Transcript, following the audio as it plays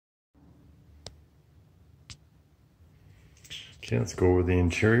Okay, let's go over the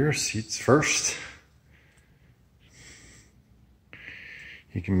interior seats first.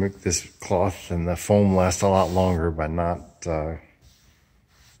 You can make this cloth and the foam last a lot longer by not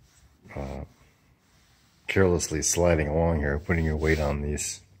carelessly sliding along here, putting your weight on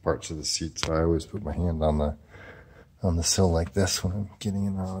these parts of the seat. So I always put my hand on the sill like this when I'm getting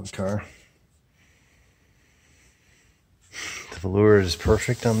in and out of the car. The velour is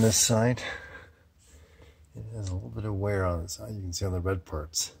perfect on this side. It has a little bit of wear on the side. You can see on the red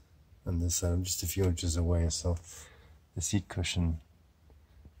parts on this side. I'm just a few inches away, so the seat cushion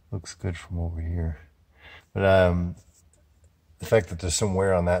looks good from over here. But the fact that there's some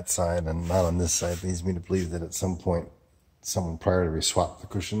wear on that side and not on this side leads me to believe that at some point someone prior to me swapped the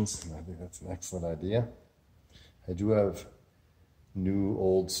cushions, and I think that's an excellent idea. I do have new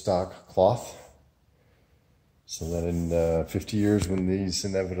old stock cloth, so that in 50 years when these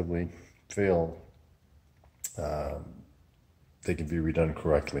inevitably fail, they can be redone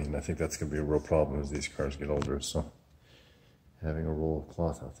correctly, and I think that's going to be a real problem as these cars get older. So having a roll of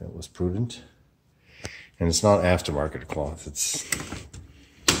cloth out there was prudent. And it's not aftermarket cloth, it's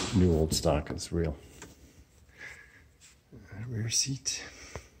new old stock, it's real. Rear seat.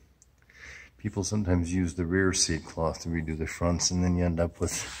 People sometimes use the rear seat cloth to redo the fronts, and then you end up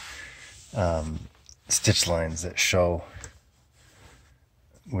with stitch lines that show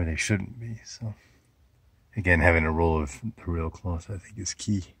where they shouldn't be. So again, having a roll of the real cloth I think is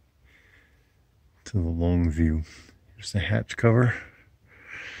key to the long view. Here's the hatch cover.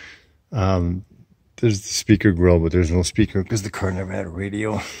 There's the speaker grill, but there's no speaker because the car never had a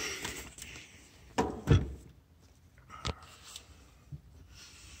radio.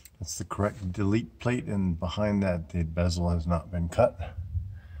 That's the correct delete plate, and behind that the bezel has not been cut.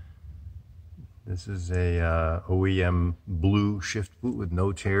 This is a OEM blue shift boot with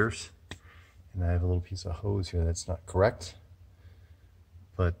no tears, and I have a little piece of hose here that's not correct,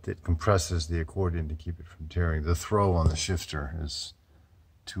 but it compresses the accordion to keep it from tearing. The throw on the shifter is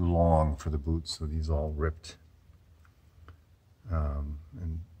too long for the boot, so these all ripped.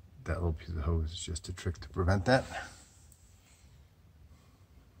 And that little piece of hose is just a trick to prevent that.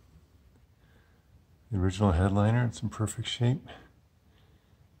 The original headliner, it's in perfect shape.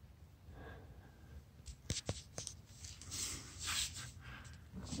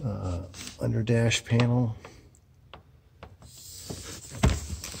 Under dash panel.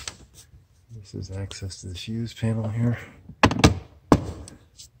 This is access to the fuse panel here.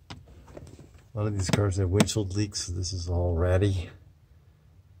 A lot of these cars have windshield leaks, so this is all ratty.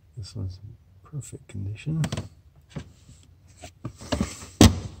 This one's in perfect condition.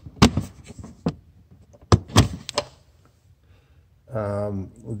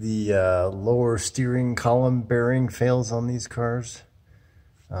 The lower steering column bearing fails on these cars.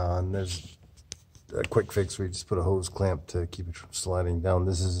 And there's a quick fix where you just put a hose clamp to keep it from sliding down.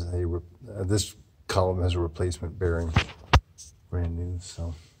 This is this column has a replacement bearing, brand new.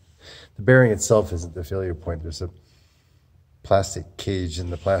 So the bearing itself isn't the failure point. There's a plastic cage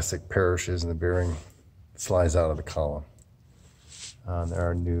and the plastic perishes and the bearing slides out of the column. There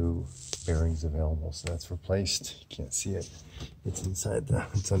are new bearings available, so that's replaced. You can't see it. It's inside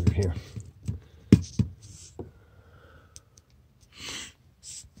it's under here.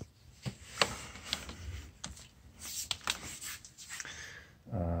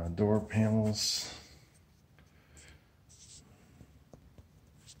 Door panels.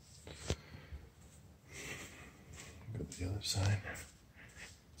 Go to the other side.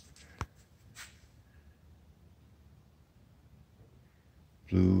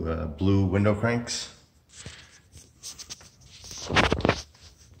 Blue window cranks.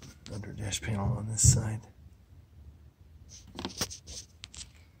 Under dash panel on this side.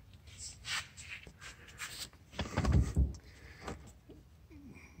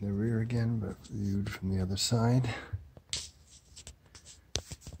 The rear again, but viewed from the other side.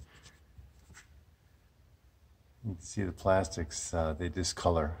 You can see the plastics, they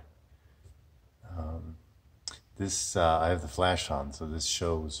discolor. This, I have the flash on, so this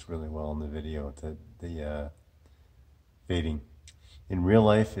shows really well in the video, the fading. In real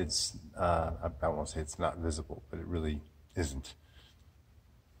life, it's, I won't say it's not visible, but it really isn't.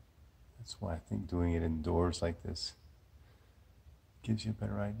 That's why I think doing it indoors like this gives you a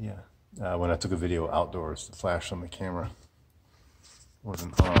better idea. When I took a video outdoors, the flash on the camera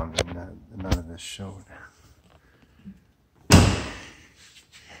wasn't on, and none of this showed.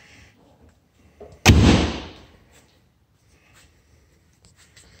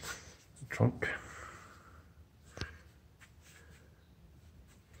 Trunk.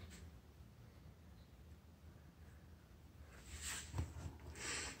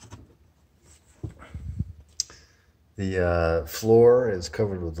 The floor is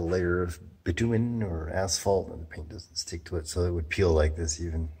covered with a layer of bitumen or asphalt, and the paint doesn't stick to it, so it would peel like this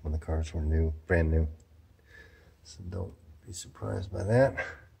even when the cars were new, brand new. So don't be surprised by that.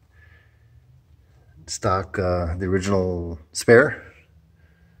 Stock, the original spare.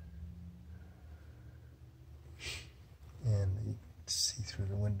 And you can see through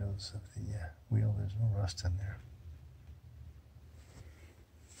the windows of the wheel, there's no rust in there.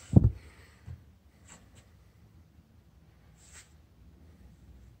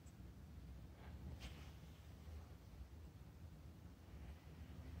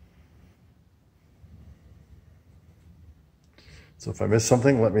 So if I miss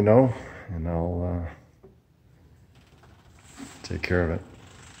something, let me know, and I'll take care of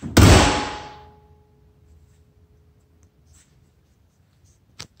it.